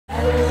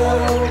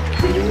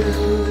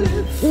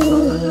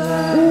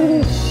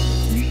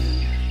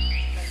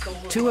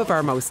Two of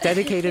our most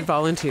dedicated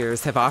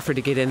volunteers have offered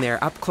to get in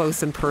there up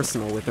close and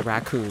personal with the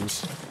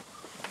raccoons.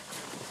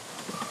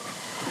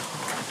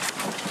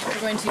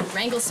 We're going to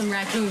wrangle some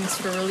raccoons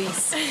for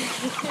release.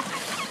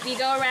 We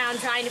go around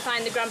trying to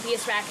find the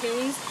grumpiest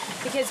raccoons,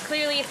 because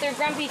clearly if they're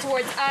grumpy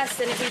towards us,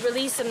 then if we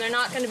release them, they're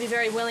not going to be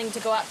very willing to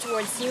go up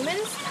towards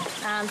humans,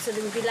 so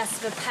they would be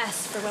less of a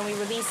pest for when we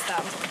release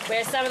them.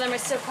 Whereas some of them are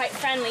still quite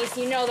friendly,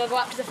 so you know they'll go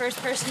up to the first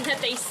person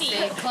that they see.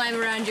 They climb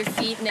around your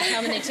feet and they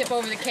come and they tip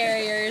over the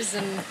carriers,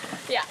 and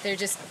yeah, they're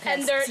just pests.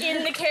 And they're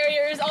in the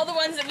carriers. All the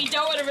ones that we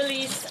don't want to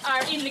release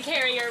are in the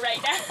carrier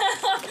right now.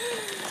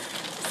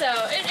 So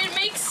it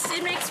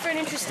makes for an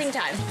interesting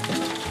time.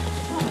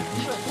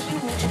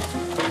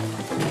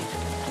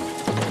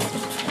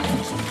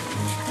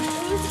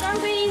 Who's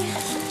grumpy?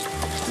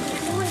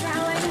 Who is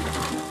howling?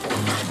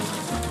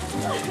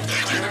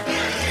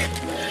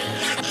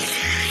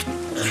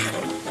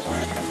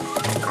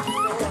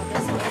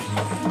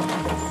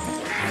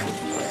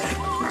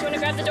 Do you want to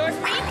grab the door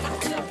for me?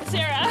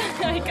 Sarah,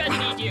 I kind of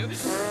need you.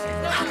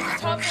 No,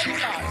 top of the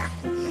dog.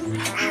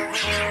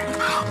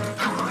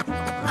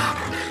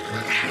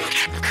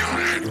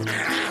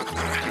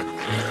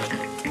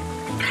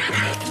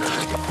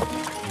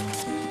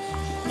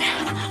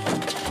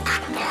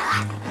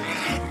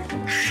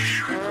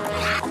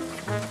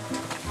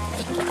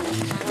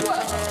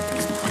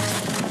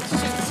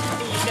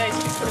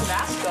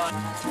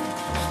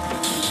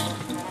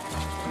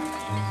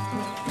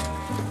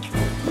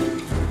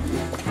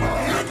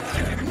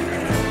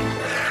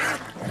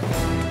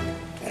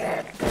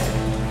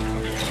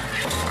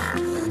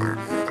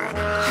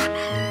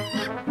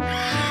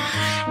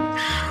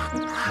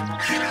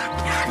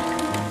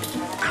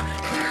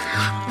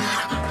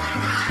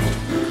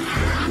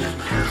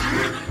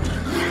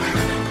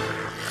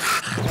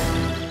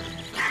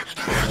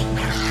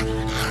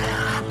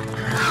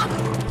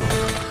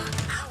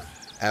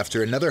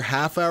 After another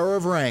half hour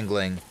of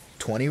wrangling,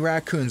 20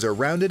 raccoons are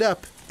rounded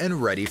up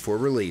and ready for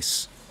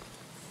release.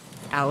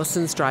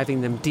 Allison's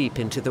driving them deep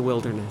into the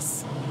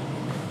wilderness.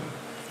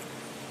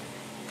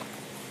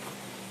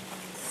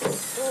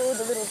 Oh,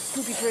 the little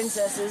poopy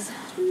princesses.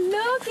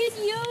 Look at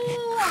you!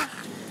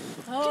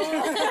 Oh.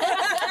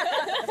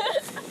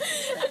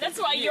 That's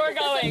why you're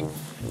going.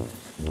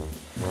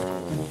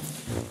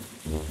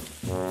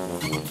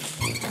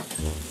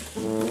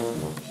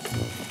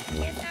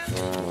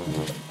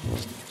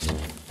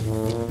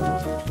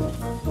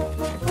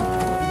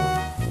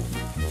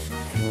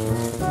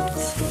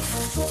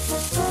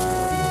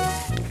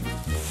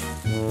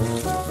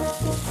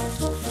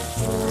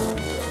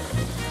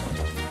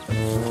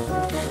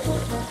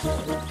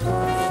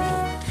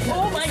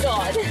 Oh my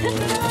God.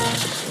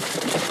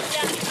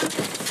 Yeah.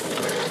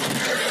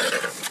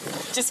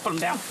 Just put them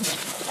down.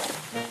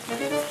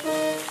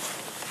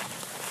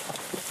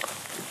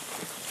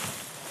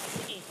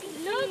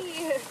 Look!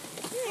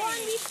 Go on,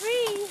 be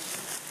free!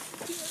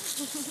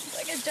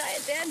 Like a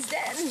giant Dan's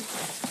den.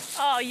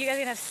 Oh, you guys are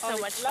gonna have so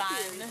much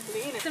fun.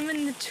 Put them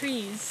in the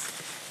trees.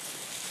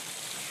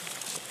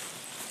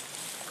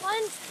 Come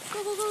on,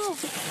 go, go, go, go.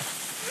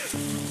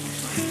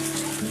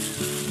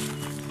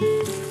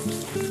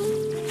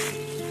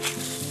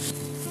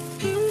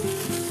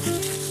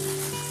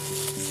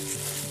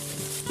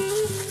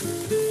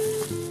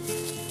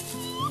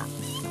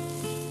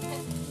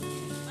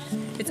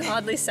 It's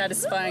oddly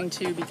satisfying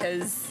too,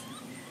 because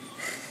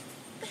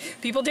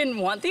people didn't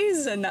want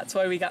these and that's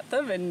why we got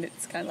them, and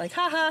it's kind of like,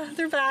 haha,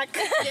 they're back.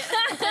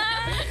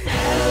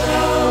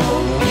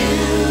 Hello,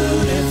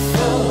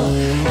 beautiful.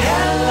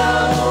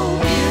 Hello,